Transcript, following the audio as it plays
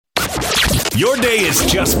Your day has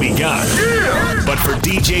just begun. Yeah. But for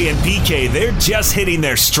DJ and PK, they're just hitting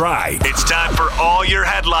their stride. It's time for all your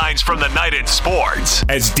headlines from the night in sports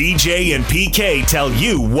as DJ and PK tell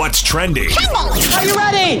you what's trending. Are you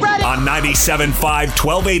ready? On 97.5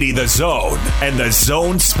 1280 The Zone and The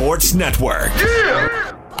Zone Sports Network.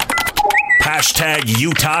 Yeah. Hashtag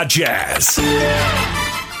Utah Jazz.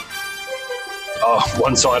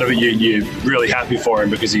 One side of it, you're really happy for him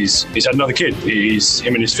because he's had another kid.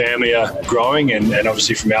 Him and his family are growing, and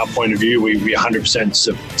obviously from our point of view, we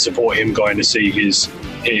 100% support him going to see his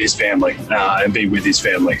family and be with his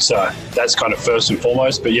family. So that's kind of first and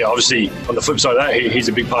foremost. But yeah, obviously on the flip side of that, he's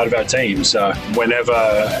a big part of our team. So whenever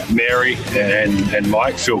Mary and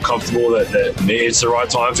Mike feel comfortable that it's the right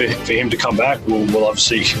time for him to come back, we'll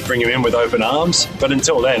obviously bring him in with open arms. But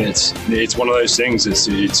until then, it's one of those things.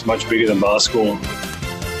 It's much bigger than basketball.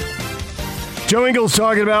 Joe Ingles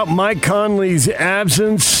talking about Mike Conley's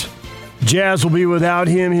absence. Jazz will be without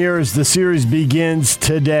him here as the series begins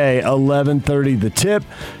today. 11:30 the tip,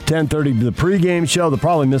 10:30 the pregame show. They'll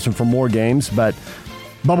probably miss him for more games, but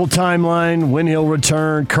bubble timeline, when he'll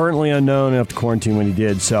return, currently unknown. Have to quarantine when he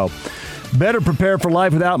did. So better prepare for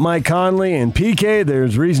life without Mike Conley. And PK,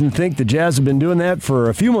 there's reason to think the Jazz have been doing that for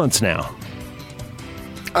a few months now.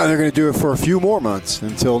 They're going to do it for a few more months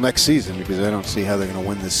until next season because I don't see how they're going to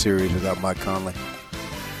win this series without Mike Conley.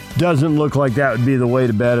 Doesn't look like that would be the way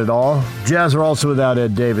to bet at all. Jazz are also without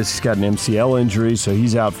Ed Davis. He's got an MCL injury, so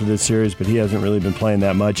he's out for this series, but he hasn't really been playing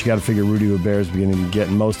that much. You got to figure Rudy Gobert is beginning to get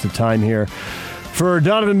most of the time here. For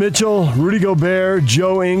Donovan Mitchell, Rudy Gobert,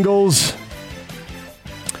 Joe Ingles,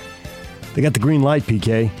 they got the green light,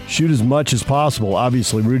 PK. Shoot as much as possible.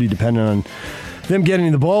 Obviously, Rudy depending on them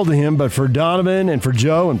getting the ball to him, but for Donovan and for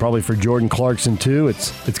Joe and probably for Jordan Clarkson too,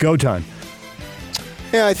 it's go time.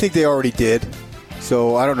 Yeah, I think they already did.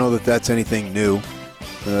 So I don't know that that's anything new.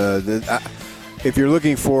 If you're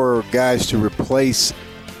looking for guys to replace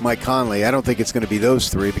Mike Conley, I don't think it's going to be those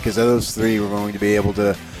three because those three were going to be able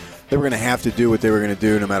to. They were going to have to do what they were going to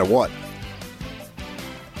do no matter what.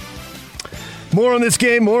 More on this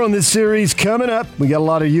game, more on this series coming up. We got a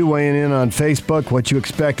lot of you weighing in on Facebook. What you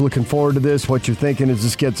expect, looking forward to this, what you're thinking as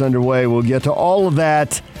this gets underway. We'll get to all of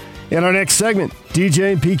that in our next segment.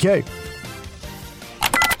 DJ and PK.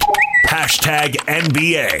 Hashtag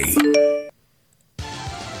NBA.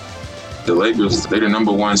 The Lakers, they're the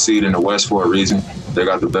number one seed in the West for a reason. They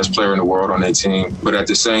got the best player in the world on their team. But at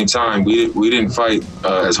the same time, we didn't fight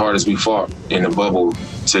as hard as we fought in the bubble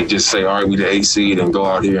to just say, all right, we the 8th seed and go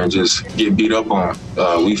out here and just get beat up on.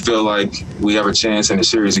 We feel like we have a chance in the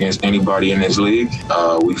series against anybody in this league.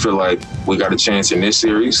 We feel like we got a chance in this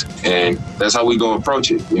series, and that's how we go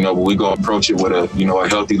approach it. But we go approach it with a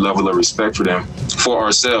healthy level of respect for them, for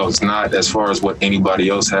ourselves, not as far as what anybody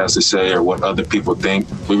else has to say or what other people think.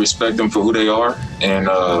 We respect them for who they are, and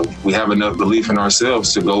we have enough belief in ourselves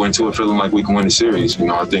to go into it feeling like we can win the series.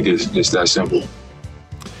 I think it's that simple.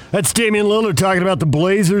 That's Damian Lillard talking about the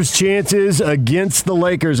Blazers' chances against the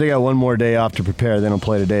Lakers. They got one more day off to prepare. They don't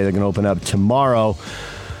play today. They're going to open up tomorrow.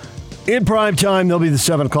 In prime time, there'll be the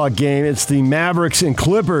 7 o'clock game. It's the Mavericks and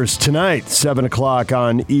Clippers tonight, 7 o'clock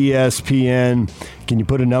on ESPN. Can you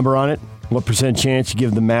put a number on it? What % chance you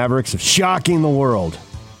give the Mavericks of shocking the world?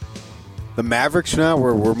 The Mavericks now?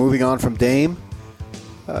 We're moving on from Dame?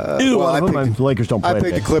 The Lakers don't play. I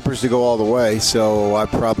picked the Clippers to go all the way, so I'd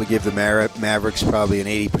probably give the Mavericks probably an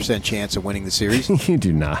 80% chance of winning the series. You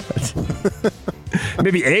do not.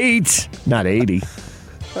 Maybe 8, not 80.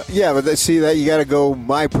 Yeah, but see that you got to go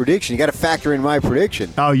my prediction. You got to factor in my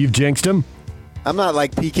prediction. Oh, you've jinxed him? I'm not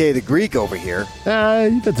like PK the Greek over here.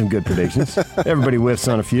 You've had some good predictions. Everybody whiffs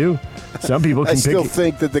on a few. Some people can I still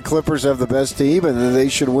think that the Clippers have the best team and that they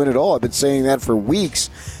should win it all. I've been saying that for weeks,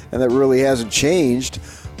 and that really hasn't changed.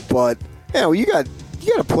 But you got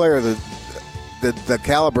a player the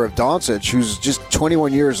caliber of Doncic, who's just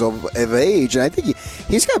 21 years of age, and I think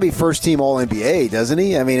he's got to be first-team All-NBA, doesn't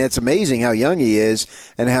he? I mean, it's amazing how young he is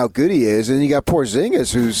and how good he is. And you got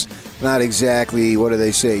Porzingis, who's not exactly, what do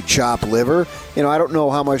they say, chopped liver. I don't know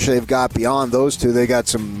how much they've got beyond those two. They got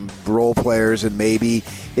some role players, and maybe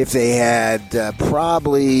if they had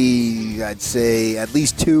probably, I'd say, at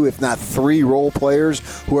least 2, if not 3 role players,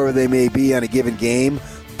 whoever they may be on a given game,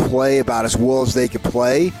 play about as well as they could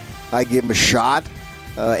play, I give him a shot.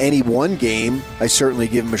 Any one game, I certainly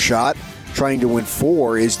give him a shot. Trying to win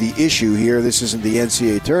 4 is the issue here. This isn't the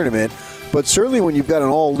NCAA tournament. But certainly when you've got an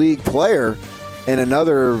all-league player and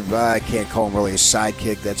another, I can't call him really a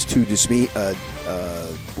sidekick. That's too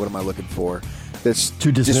what am I looking for? That's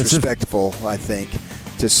too disrespectful, I think,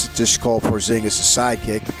 to just call Porzingis a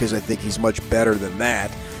sidekick, because I think he's much better than that.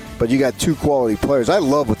 But you got two quality players. I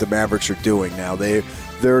love what the Mavericks are doing now.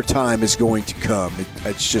 Their time is going to come.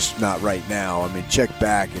 It's just not right now. I mean, check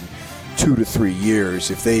back in 2 to 3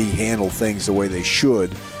 years. If they handle things the way they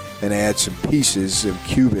should and add some pieces, and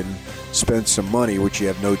Cuban spend some money, which you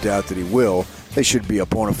have no doubt that he will, they should be a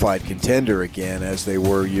bona fide contender again, as they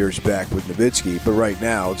were years back with Nowitzki. But right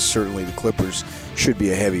now, it's certainly the Clippers should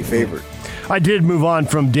be a heavy favorite. I did move on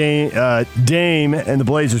from Dame and the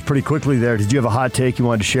Blazers pretty quickly there. Did you have a hot take you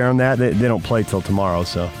wanted to share on that? They don't play till tomorrow,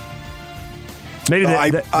 so maybe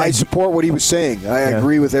I support what he was saying. I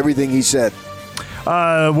agree with everything he said.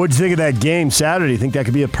 What'd you think of that game Saturday? You think that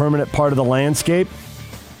could be a permanent part of the landscape?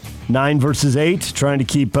 9 versus 8, trying to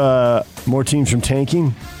keep more teams from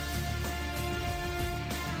tanking?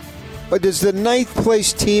 But does the 9th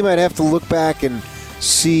place team, I'd have to look back and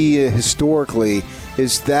see historically,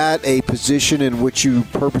 is that a position in which you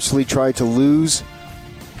purposely try to lose?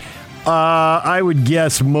 I would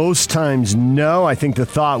guess most times no. I think the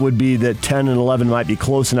thought would be that 10 and 11 might be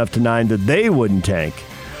close enough to 9 that they wouldn't tank.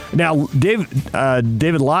 Now,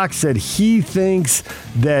 David Locke said he thinks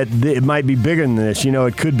that it might be bigger than this. You know,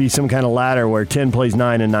 it could be some kind of ladder where 10 plays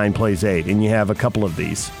 9 and 9 plays 8, and you have a couple of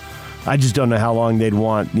these. I just don't know how long they'd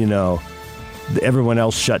want, everyone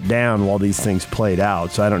else shut down while these things played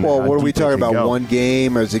out. So I don't know. Well, what are we talking about? One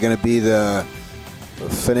game? Or is it going to be the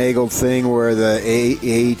finagled thing where the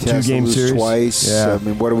 8 has to lose series? Twice? Yeah. I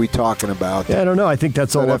mean, what are we talking about? Yeah, I don't know. I think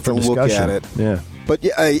that's all up for discussion. Look at it. Yeah. But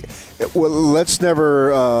let's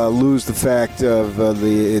never lose the fact of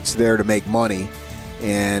it's there to make money,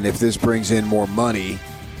 and if this brings in more money,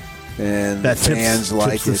 and that the fans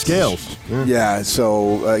tips the scales. Yeah.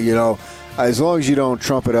 So as long as you don't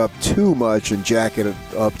trump it up too much and jack it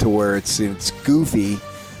up to where it's goofy,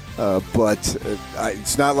 but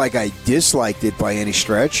it's not like I disliked it by any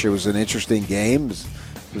stretch. It was an interesting game. It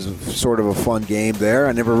was sort of a fun game there.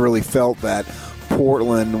 I never really felt that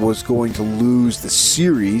Portland was going to lose the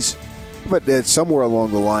series, but that somewhere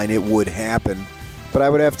along the line it would happen. But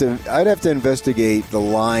I'd have to investigate the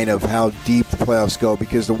line of how deep the playoffs go,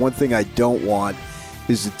 because the one thing I don't want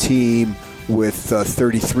is a team with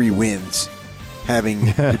 33 wins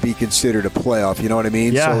having to be considered a playoff. You know what I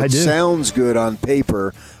mean? Yeah, so it sounds good on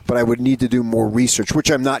paper, but I would need to do more research,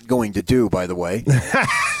 which I'm not going to do, by the way.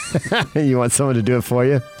 You want someone to do it for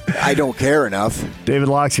you? I don't care enough. David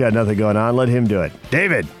Locke's got nothing going on. Let him do it.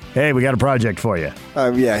 David, hey, we got a project for you.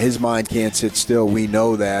 Yeah, his mind can't sit still. We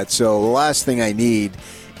know that. So the last thing I need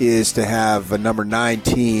is to have a number 9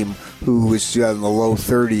 team who is in the low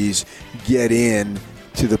 30s get in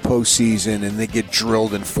to the postseason and they get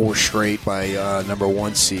drilled in 4 straight by number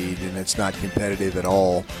 1 seed, and it's not competitive at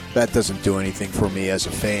all. That doesn't do anything for me as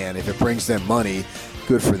a fan. If it brings them money,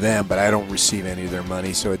 good for them, but I don't receive any of their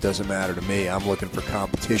money, so it doesn't matter to me. I'm looking for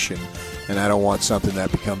competition, and I don't want something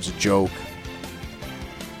that becomes a joke.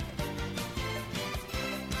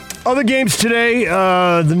 Other games today,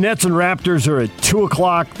 the Nets and Raptors are at 2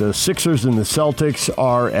 o'clock. The Sixers and the Celtics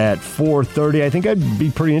are at 4:30. I think I'd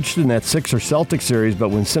be pretty interested in that Sixers-Celtics series, but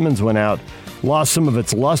when Simmons went out, lost some of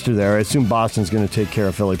its luster there. I assume Boston's going to take care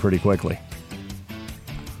of Philly pretty quickly.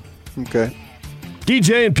 Okay.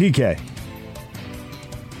 DJ and PK.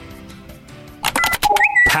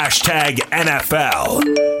 #NFL.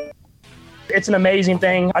 It's an amazing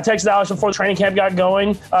thing. I texted Alex before the training camp got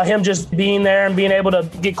going. Him just being there and being able to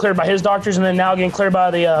get cleared by his doctors, and then now getting cleared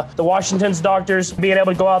by the Washington's doctors, being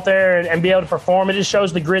able to go out there and be able to perform. It just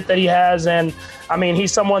shows the grit that he has. And, I mean,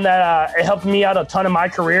 he's someone that helped me out a ton in my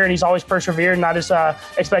career, and he's always persevered, and I just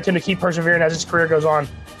expect him to keep persevering as his career goes on.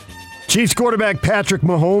 Chiefs quarterback Patrick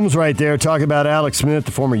Mahomes right there talking about Alex Smith,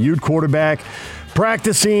 the former Ute quarterback,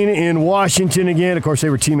 practicing in Washington again. Of course, they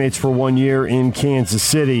were teammates for 1 year in Kansas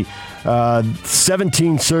City.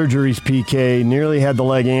 17 surgeries, PK, nearly had the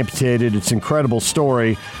leg amputated. It's an incredible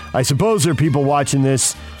story. I suppose there are people watching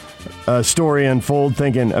this story unfold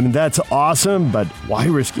thinking, I mean, that's awesome, but why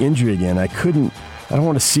risk injury again? I don't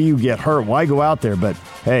want to see you get hurt. Why go out there? But,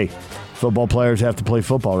 hey, football players have to play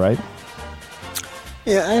football, right?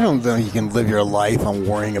 Yeah, I don't think you can live your life on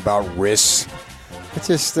worrying about risks. It's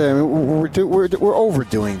just we're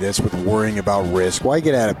overdoing this with worrying about risk. Why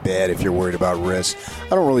get out of bed if you're worried about risk?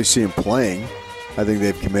 I don't really see him playing. I think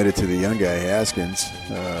they've committed to the young guy, Haskins.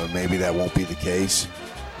 Maybe that won't be the case.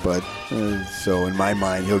 But so in my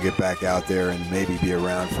mind, he'll get back out there and maybe be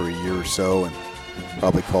around for a year or so and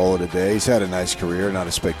probably call it a day. He's had a nice career, not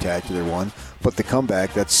a spectacular one. But the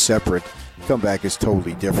comeback, that's separate. Comeback is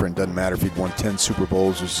totally different. Doesn't matter if he'd won 10 Super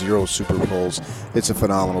Bowls or 0 Super Bowls. It's a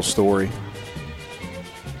phenomenal story.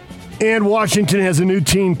 And Washington has a new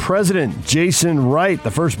team president, Jason Wright, the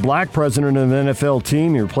first black president of an NFL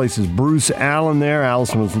team. He replaces Bruce Allen there.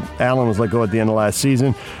 Allen was let go at the end of last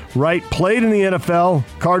season. Wright played in the NFL,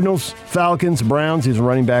 Cardinals, Falcons, Browns. He's a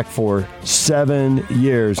running back for 7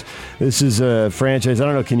 years. This is a franchise. I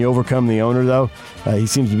don't know, can you overcome the owner, though? He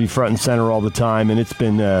seems to be front and center all the time, and it's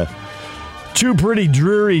been 2 pretty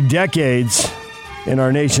dreary decades in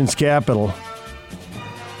our nation's capital.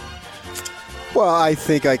 Well, I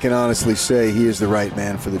think I can honestly say he is the right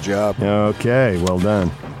man for the job. Okay, well done.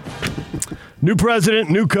 New president,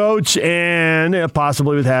 new coach, and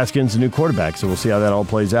possibly with Haskins, a new quarterback. So we'll see how that all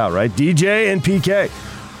plays out, right? DJ and PK.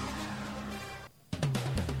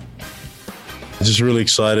 Just really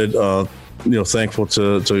excited. Thankful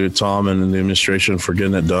to Tom and the administration for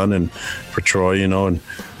getting it done, and for Troy, and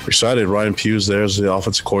we're excited. Ryan Pugh's there as the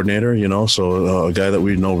offensive coordinator, so a guy that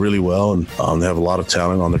we know really well, and they have a lot of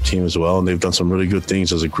talent on their team as well, and they've done some really good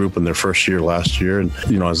things as a group in their first year last year. And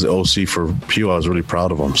as the OC for Pugh, I was really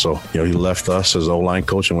proud of him. So he left us as O-line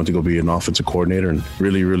coach and went to go be an offensive coordinator, and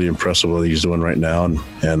really, really impressed with what he's doing right now.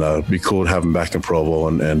 And be cool to have him back in Provo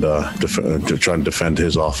and to try and defend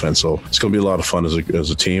his offense. So it's going to be a lot of fun as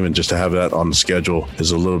a team, and just to have that on the schedule is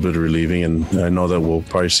a little bit relieving. And I know that we'll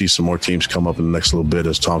probably see some more teams come up in the next little bit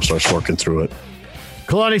as Tom starts working through it.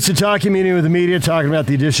 Kalani Sitake meeting with the media, talking about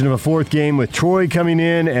the addition of a 4th game with Troy coming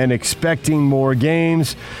in and expecting more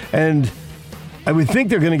games. And I would think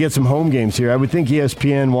they're going to get some home games here. I would think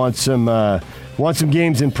ESPN wants some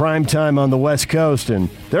games in prime time on the West Coast, and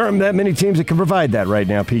there aren't that many teams that can provide that right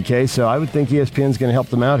now, PK. So I would think ESPN's going to help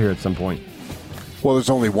them out here at some point. Well, there's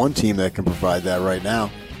only one team that can provide that right now.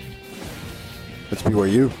 That's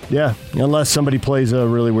BYU. Yeah, unless somebody plays a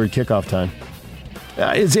really weird kickoff time.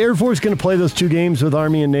 Is Air Force going to play those 2 games with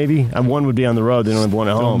Army and Navy? One would be on the road. They don't have one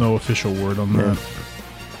at home. No official word on that.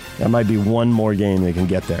 That might be one more game they can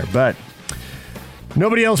get there. But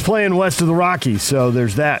nobody else playing west of the Rockies, so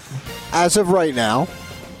there's that. As of right now.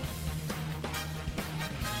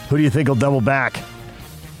 Who do you think will double back?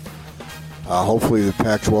 Hopefully the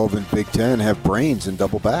Pac-12 and Big Ten have brains and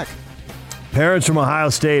double back. Parents from Ohio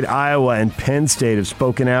State, Iowa, and Penn State have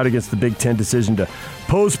spoken out against the Big Ten decision to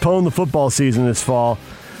postpone the football season this fall.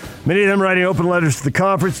 Many of them writing open letters to the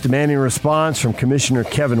conference demanding a response from Commissioner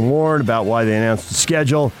Kevin Warren about why they announced the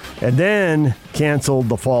schedule and then canceled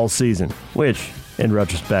the fall season, which, in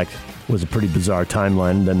retrospect, was a pretty bizarre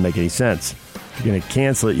timeline and doesn't make any sense. If you're going to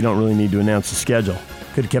cancel it, you don't really need to announce the schedule.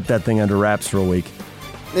 Could have kept that thing under wraps for a week.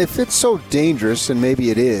 If it's so dangerous, and maybe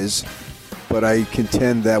it is, but I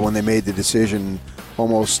contend that when they made the decision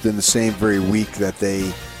almost in the same very week that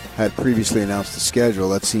they had previously announced the schedule,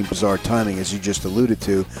 that seemed bizarre timing, as you just alluded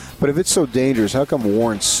to. But if it's so dangerous, how come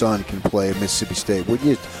Warren's son can play at Mississippi State?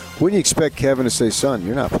 Wouldn't you expect Kevin to say, son,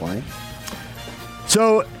 you're not playing?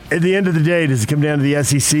 So at the end of the day, does it come down to the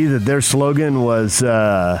SEC that their slogan was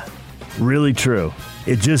really true?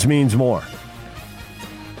 It just means more.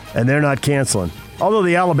 And they're not canceling. Although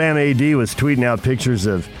the Alabama AD was tweeting out pictures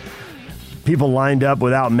of people lined up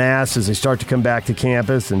without masks as they start to come back to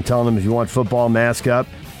campus and telling them, if you want football, mask up.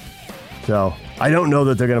 So I don't know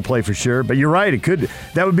that they're going to play for sure, but you're right.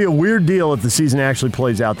 That would be a weird deal if the season actually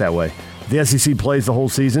plays out that way. If the SEC plays the whole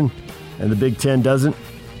season and the Big Ten doesn't,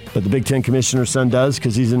 but the Big Ten commissioner's son does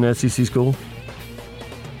because he's in an SEC school.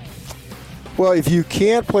 Well, if you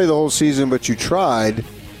can't play the whole season but you tried,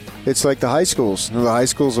 it's like the high schools. The high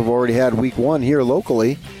schools have already had week 1 here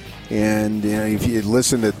locally. And if you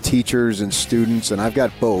listen to teachers and students, and I've got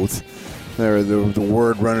both, the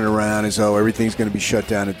word running around is, everything's going to be shut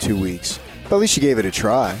down in 2 weeks. But at least you gave it a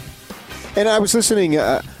try. And I was listening,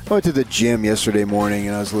 I went to the gym yesterday morning,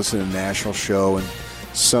 and I was listening to a national show, and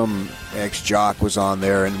some ex-jock was on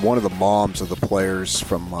there, and one of the moms of the players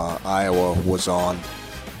from Iowa was on.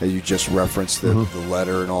 You just referenced the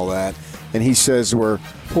letter and all that. And he says, well,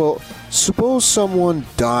 suppose someone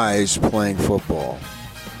dies playing football.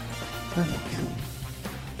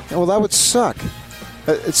 Well, that would suck.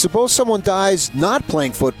 Suppose someone dies not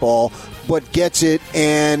playing football, but gets it,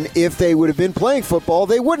 and if they would have been playing football,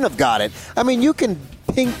 they wouldn't have got it. I mean, you can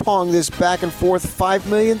ping-pong this back and forth 5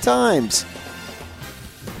 million times.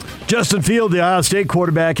 Justin Field, the Ohio State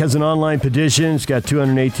quarterback, has an online petition. It's got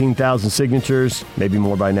 218,000 signatures, maybe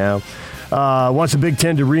more by now. Wants the Big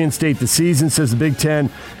Ten to reinstate the season, says the Big Ten,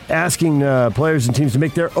 asking players and teams to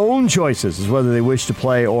make their own choices as whether they wish to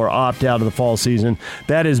play or opt out of the fall season.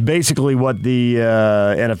 That is basically what the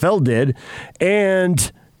NFL did. And,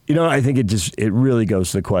 I think it really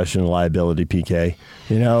goes to the question of liability, PK.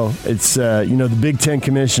 It's, the Big Ten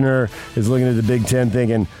commissioner is looking at the Big Ten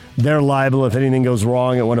thinking they're liable if anything goes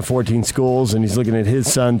wrong at one of 14 schools. And he's looking at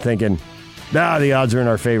his son thinking, the odds are in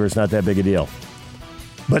our favor. It's not that big a deal.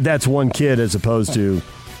 But that's one kid as opposed to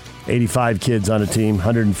 85 kids on a team,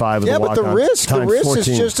 105 with a walk-on. Yeah, but the risk 14. is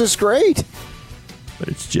just as great. But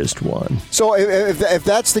it's just one. So if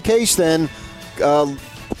that's the case, then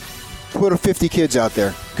put 50 kids out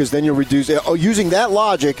there, because then you'll reduce. Using that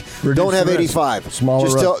logic, don't have 85.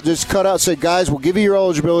 Just cut out. Say, guys, we'll give you your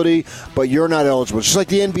eligibility, but you're not eligible. Just like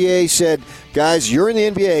the NBA said, guys, you're in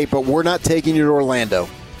the NBA, but we're not taking you to Orlando.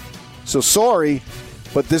 So sorry,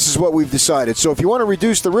 but this is what we've decided. So if you want to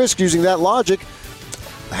reduce the risk using that logic,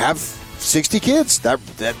 have 60 kids.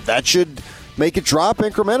 That should make it drop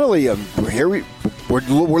incrementally.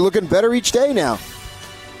 We're looking better each day now.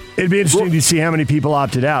 It'd be interesting to see how many people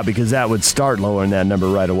opted out, because that would start lowering that number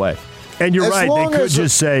right away. And you're right; they could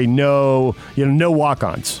just say no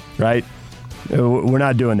walk-ons, right? We're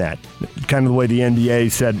not doing that. Kind of the way the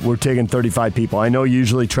NBA said, we're taking 35 people. I know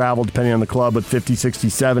usually travel, depending on the club, with 50, 60,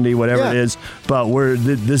 70, whatever it is, but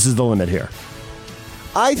this is the limit here.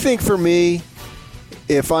 I think for me,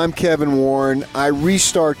 if I'm Kevin Warren, I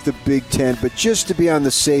restart the Big Ten, but just to be on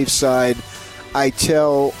the safe side, I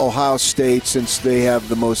tell Ohio State, since they have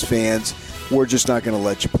the most fans, we're just not going to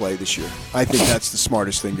let you play this year. I think that's the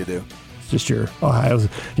smartest thing to do. Just your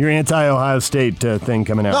anti-Ohio State thing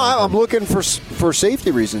coming out. No, I'm looking for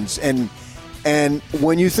safety reasons, and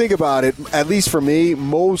when you think about it, at least for me,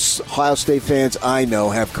 most Ohio State fans I know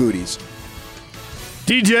have cooties.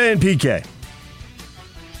 DJ and PK.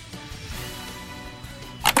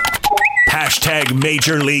 #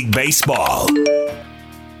 Major League Baseball.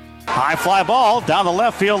 High fly ball down the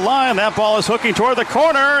left field line. That ball is hooking toward the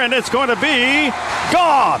corner, and it's going to be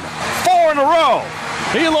gone. 4 in a row.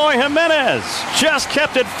 Eloy Jimenez just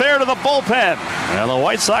kept it fair to the bullpen. And the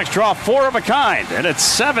White Sox draw 4 of a kind, and it's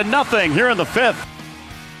 7-0 here in the 5th.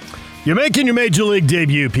 You're making your Major League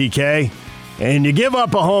debut, PK, and you give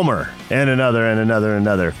up a homer and another and another and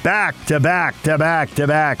another. Back to back to back to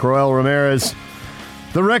back. Royal Ramirez.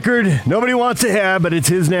 The record nobody wants to have, but it's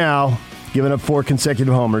his now. Giving up 4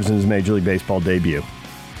 consecutive homers in his Major League Baseball debut.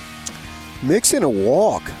 Mixing a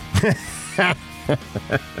walk.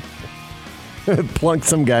 Plunk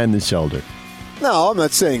some guy in the shoulder. No, I'm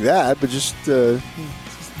not saying that, but just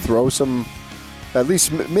throw some, at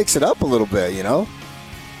least mix it up a little bit, you know?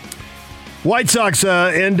 White Sox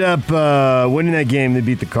end up winning that game. They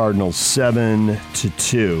beat the Cardinals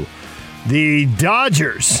 7-2. The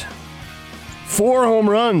Dodgers, 4 home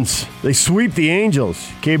runs. They sweep the Angels.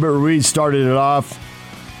 Keibert Ruiz started it off.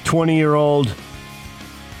 20-year-old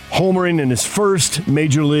homering in his first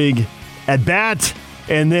Major League at-bat.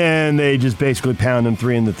 And then they just basically pound him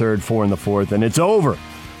 3 in the third, 4 in the fourth, and it's over.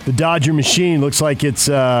 The Dodger machine looks like it's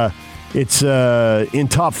in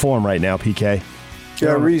top form right now, PK.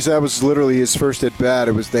 Yeah, Ruiz, that was literally his first at-bat.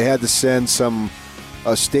 They had to send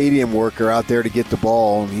a stadium worker out there to get the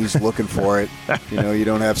ball, and he's looking for it. You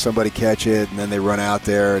don't have somebody catch it, and then they run out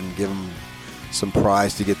there and give him some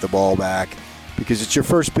prize to get the ball back, because it's your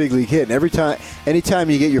first big league hit. And anytime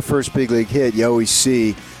you get your first big league hit, you always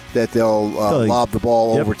see that they'll lob the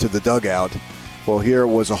ball over to the dugout. Well, here it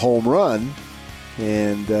was a home run,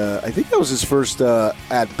 and I think that was his first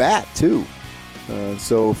at-bat, too.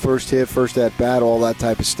 So first hit, first at-bat, all that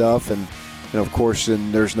type of stuff. And of course,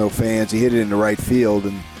 there's no fans. He hit it in the right field,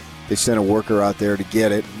 and they sent a worker out there to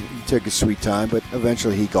get it. He took his sweet time, but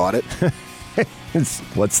eventually he got it.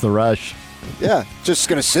 What's the rush? Yeah, just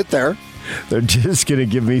going to sit there. They're just going to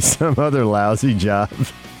give me some other lousy job.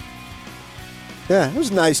 Yeah, it was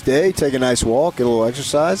a nice day. Take a nice walk, get a little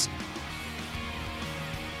exercise.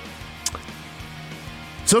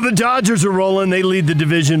 So the Dodgers are rolling. They lead the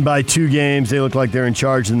division by 2 games. They look like they're in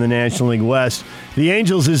charge in the National League West. The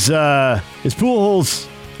Angels is Pujols,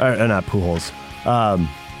 not Pujols.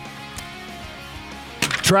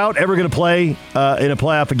 Trout ever going to play in a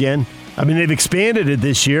playoff again? I mean, they've expanded it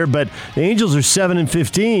this year, but the Angels are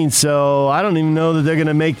 7-15, so I don't even know that they're going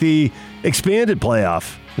to make the expanded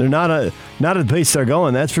playoff. They're not at the pace they're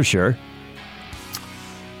going, that's for sure.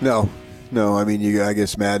 No. I mean, I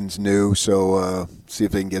guess Madden's new, so see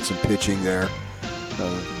if they can get some pitching there.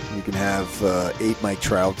 You can have 8 Mike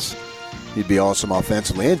Trouts. He'd be awesome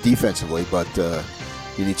offensively and defensively, but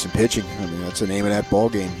you need some pitching. I mean, that's the name of that ball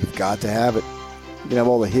game. You've got to have it. You can have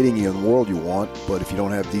all the hitting in the world you want, but if you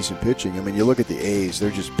don't have decent pitching, I mean, you look at the A's,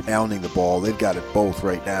 they're just pounding the ball. They've got it both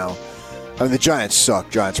right now. I mean, the Giants suck.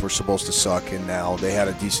 Giants were supposed to suck, and now they had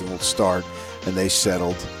a decent little start, and they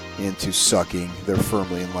settled into sucking. They're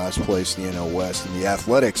firmly in last place in the NL West. And the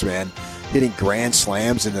Athletics, man, hitting grand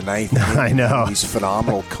slams in the 9th inning. I know. These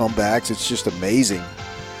phenomenal comebacks. It's just amazing.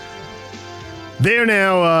 They're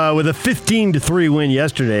now with a 15-3 win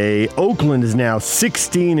yesterday. Oakland is now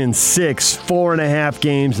 16-6, 4.5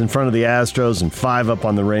 games in front of the Astros and 5 up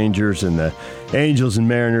on the Rangers. And the Angels and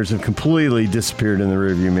Mariners have completely disappeared in the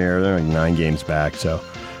rearview mirror. They're like 9 games back, so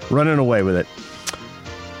running away with it.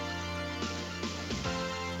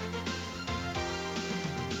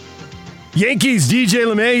 Yankees, DJ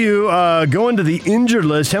LeMahieu going to the injured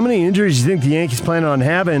list. How many injuries do you think the Yankees plan on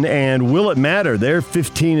having, and will it matter? They're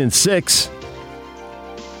 15-6.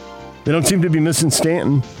 They don't seem to be missing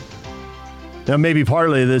Stanton. Now, maybe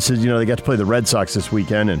partly this is, they got to play the Red Sox this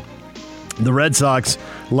weekend, and the Red Sox,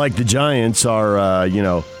 like the Giants, are,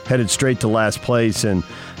 headed straight to last place and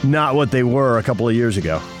not what they were a couple of years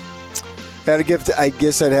ago. I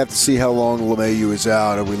guess I'd have to see how long LeMahieu is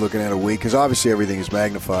out. Are we looking at a week? Because obviously everything is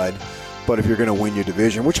magnified. But if you're going to win your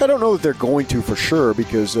division, which I don't know that they're going to for sure,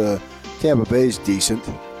 because Tampa Bay is decent.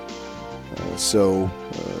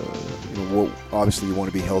 Obviously you want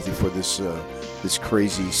to be healthy for this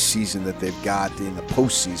crazy season that they've got in the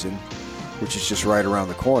postseason, which is just right around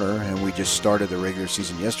the corner, and we just started the regular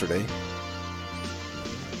season yesterday.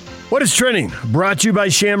 What is trending? Brought to you by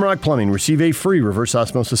Shamrock Plumbing. Receive a free reverse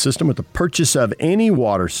osmosis system with the purchase of any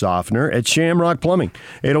water softener at Shamrock Plumbing.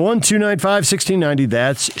 801-295-1690.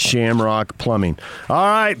 That's Shamrock Plumbing. All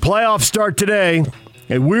right, playoffs start today.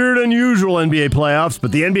 A weird, unusual NBA playoffs,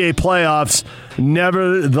 but the NBA playoffs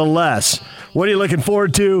nevertheless. What are you looking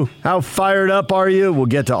forward to? How fired up are you? We'll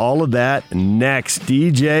get to all of that next.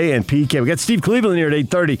 DJ and PK. We got Steve Cleveland here at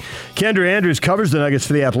 8:30. Kendra Andrews covers the Nuggets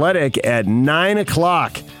for The Athletic at 9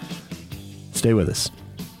 o'clock. Stay with us.